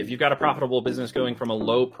If you've got a profitable business going from a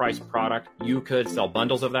low price product, you could sell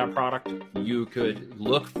bundles of that product. You could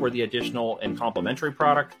look for the additional and complementary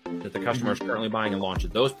product that the customer is currently buying and launch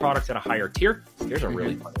those products at a higher tier. Here's a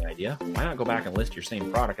really funny idea. Why not go back and list your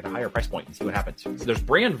same product at a higher price point and see what happens? So there's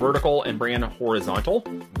brand vertical and brand horizontal,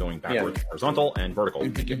 going backwards, horizontal and vertical.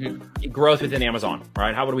 Growth within Amazon,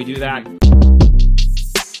 right? How would we do that?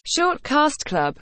 Shortcast Club.